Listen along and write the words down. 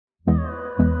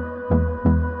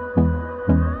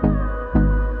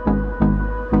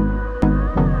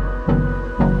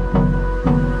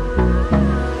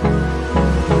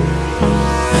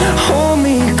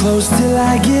close till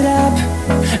I get up.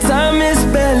 Time is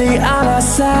barely on our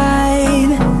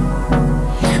side.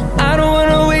 I don't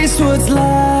wanna waste what's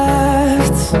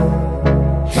left.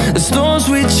 The storms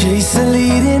we chase are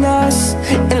leading us,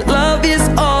 and love is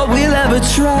all we'll ever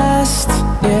trust.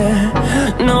 Yeah,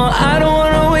 no, I don't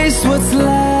wanna waste what's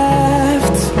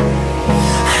left.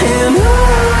 And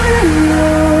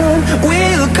on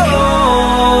we'll go,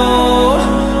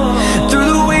 through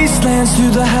the wastelands,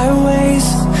 through the highways,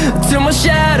 till my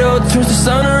shadow turns to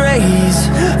sun rays.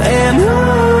 And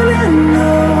on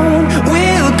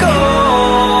we'll go,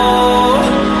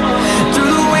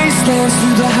 through the wastelands,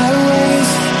 through the highways,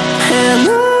 and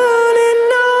on we'll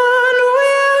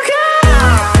go.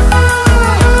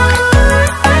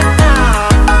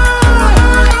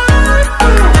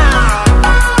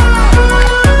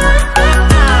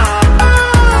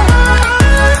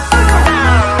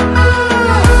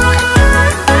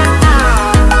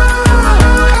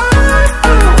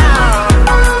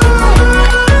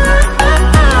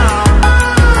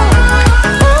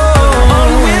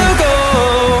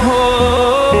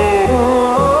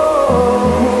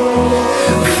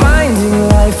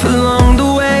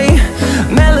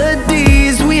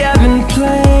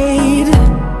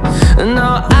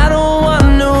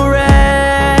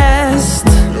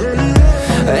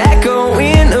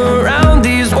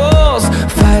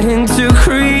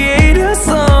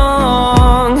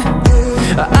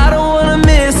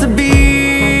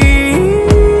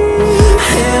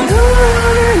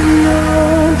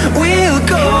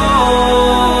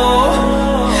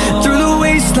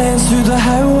 Through the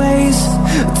highways,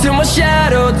 till my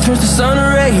shadow turns to sun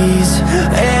rays.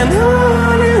 And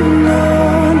on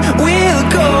we'll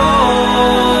go,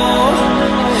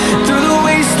 through the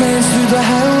wastelands, through the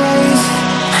highways,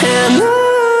 and on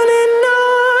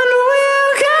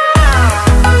we'll go.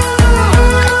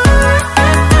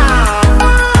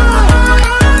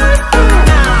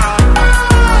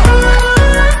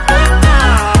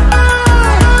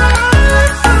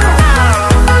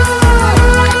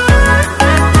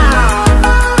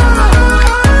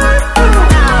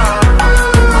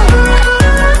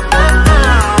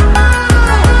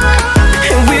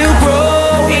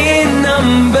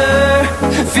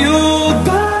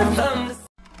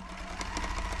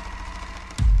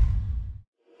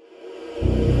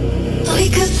 We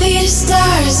could be the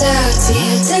stars out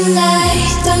here tonight.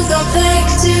 Don't go back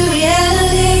to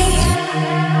reality.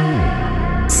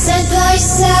 Side by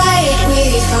side, we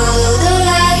follow the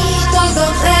light. Don't go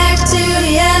back to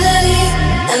reality.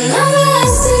 And I'm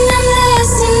lost and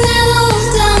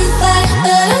hold on fire,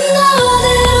 but I know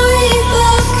that we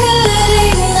both could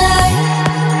ignite.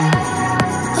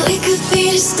 We could be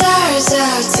the stars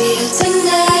out here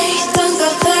tonight. Don't go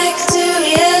back to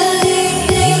reality.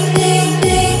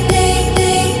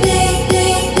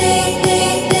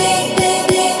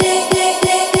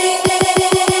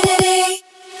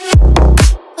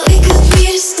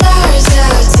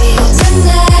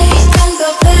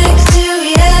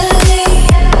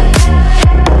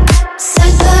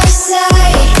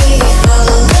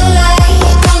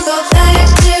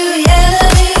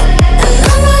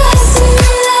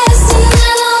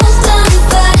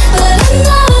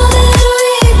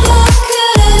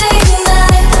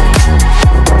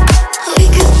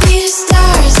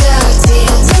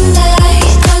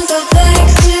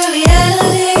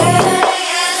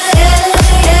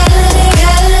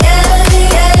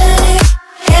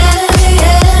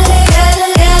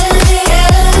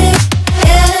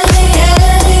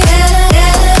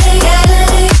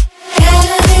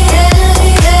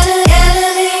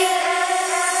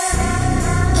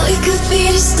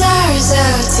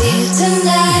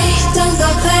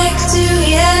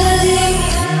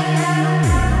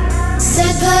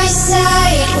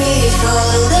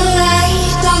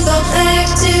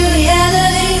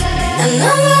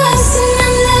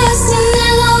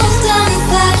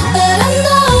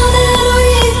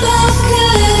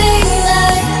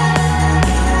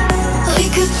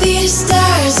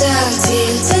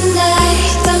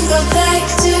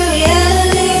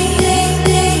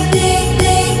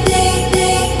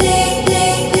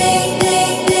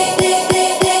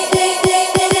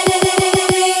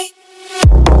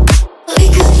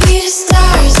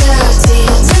 Stars out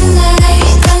here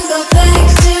tonight. Don't go back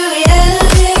to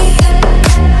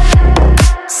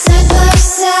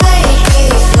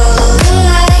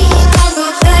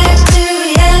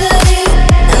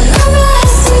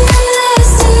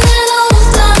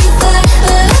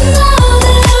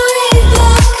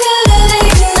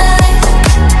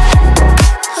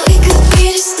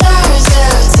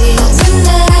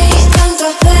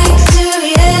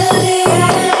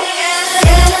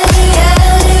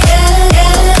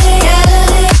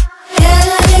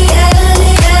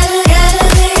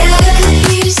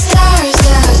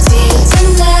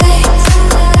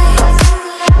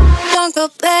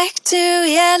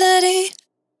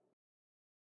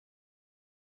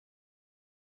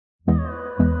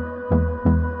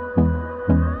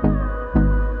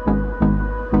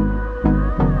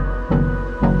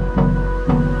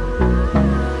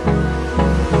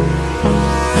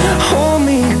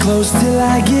close till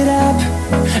I get up.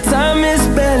 Time is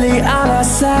barely on our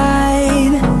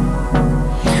side.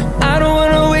 I don't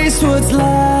wanna waste what's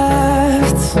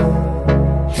left.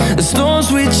 The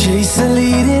storms we chase are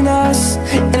leading us,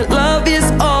 and love is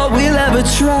all we'll ever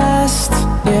trust.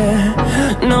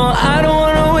 Yeah, no, I don't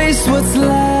wanna waste what's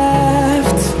left.